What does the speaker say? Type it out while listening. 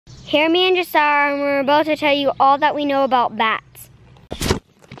Hear me and Josiah, and we're about to tell you all that we know about bats.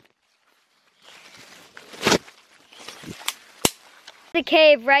 The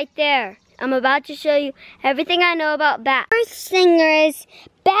cave right there. I'm about to show you everything I know about bats. First thing is,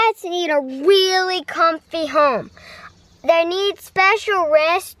 bats need a really comfy home. They need special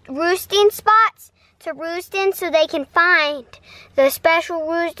roosting spots to roost in so they can find the special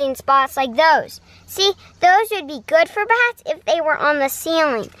roosting spots like those. See, those would be good for bats if they were on the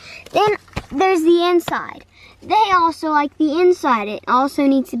ceiling. Then there's the inside. They also like the inside. It also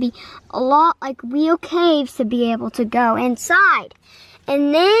needs to be a lot like real caves to be able to go inside.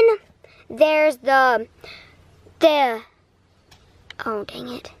 And then there's oh dang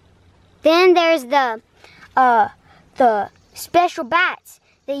it. Then there's the special bats.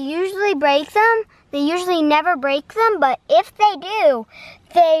 They usually break them. They usually never break them, but if they do,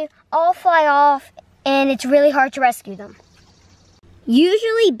 they all fly off and it's really hard to rescue them.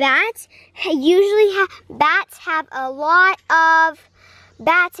 Usually bats have a lot of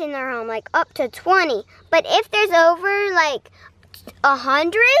bats in their home, like up to 20. But if there's over like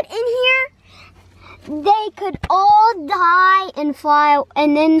 100 in here, they could all die and fly,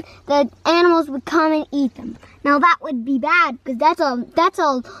 and then the animals would come and eat them. Now that would be bad because that's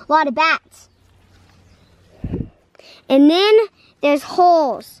a lot of bats. And then there's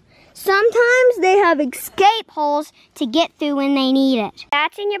holes. Sometimes they have escape holes to get through when they need it.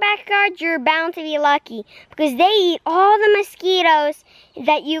 Bats in your backyard, you're bound to be lucky because they eat all the mosquitoes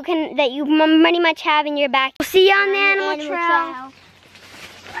that you pretty much have in your backyard. We'll see you on the animal trail.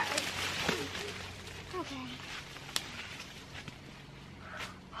 Okay.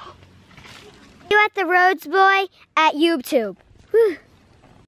 You at the Roads Boy at YouTube. Whew.